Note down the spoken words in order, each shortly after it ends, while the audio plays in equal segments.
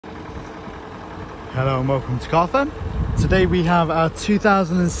Hello and welcome to Car Fun. Today we have our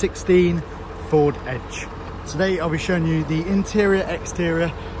 2016 Ford Edge. Today I'll be showing you the interior, exterior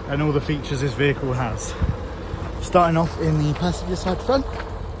and all the features this vehicle has. Starting off in the passenger side front,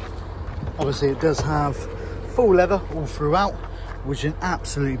 obviously it does have full leather all throughout, which is an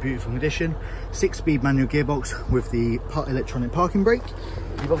absolutely beautiful condition. 6-speed manual gearbox with the electronic parking brake.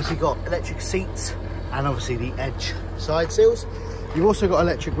 You've obviously got electric seats and obviously the Edge side seals. You've also got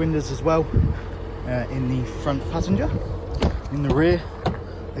electric windows as well in the front passenger. In the rear,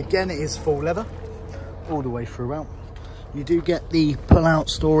 again, it is full leather all the way throughout. You do get the pull-out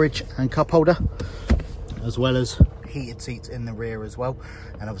storage and cup holder, as well as heated seats in the rear as well,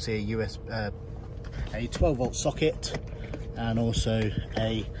 and obviously a 12-volt socket and also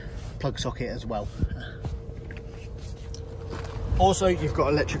a plug socket as well. Also, you've got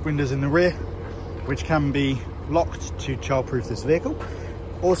electric windows in the rear, which can be locked to child-proof this vehicle.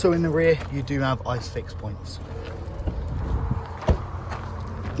 Also in the rear, you do have ICE fix points.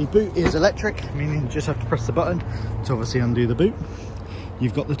 The boot is electric, meaning you just have to press the button to obviously undo the boot.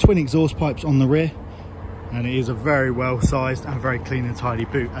 You've got the twin exhaust pipes on the rear, and it is a very well sized and very clean and tidy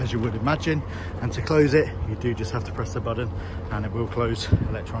boot, as you would imagine. And to close it, you do just have to press the button and it will close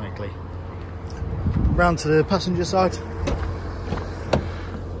electronically. Round to the passenger side.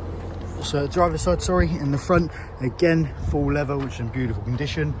 So driver's side, sorry, in the front, again, full leather, which is in beautiful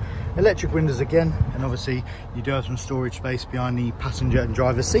condition. Electric windows again, and obviously you do have some storage space behind the passenger and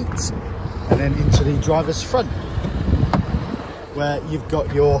driver's seats. And then into the driver's front, where you've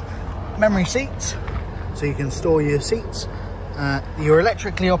got your memory seats, so you can store your seats. Your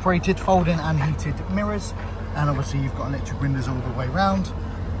electrically operated folding and heated mirrors, and obviously you've got electric windows all the way round.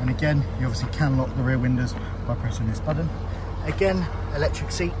 And again, you obviously can lock the rear windows by pressing this button. Again,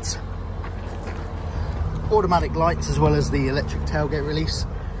 electric seats, automatic lights, as well as the electric tailgate release.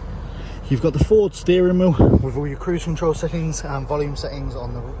 You've got the Ford steering wheel with all your cruise control settings and volume settings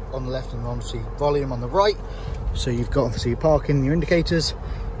on the left, and obviously volume on the right. So you've got obviously your parking, your indicators,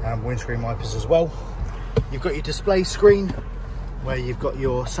 and windscreen wipers as well. You've got your display screen where you've got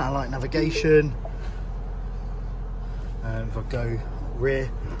your satellite navigation. And if I go rear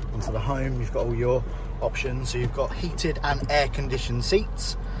onto the home, you've got all your options. So you've got heated and air conditioned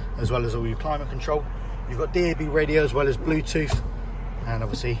seats, as well as all your climate control. You've got DAB radio as well as Bluetooth, and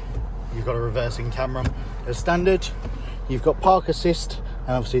obviously you've got a reversing camera as standard. You've got park assist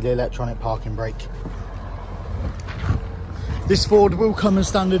and obviously the electronic parking brake. This Ford will come as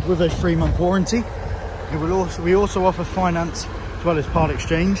standard with a 3-month warranty. We also offer finance as well as part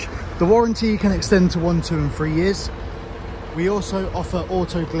exchange. The warranty can extend to 1, 2 and 3 years. We also offer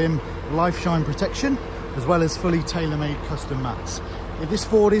auto glim life shine protection, as well as fully tailor-made custom mats. If this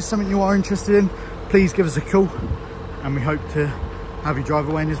Ford is something you are interested in, please give us a call, and we hope to have you drive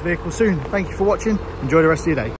away in this vehicle soon. Thank you for watching. Enjoy the rest of your day.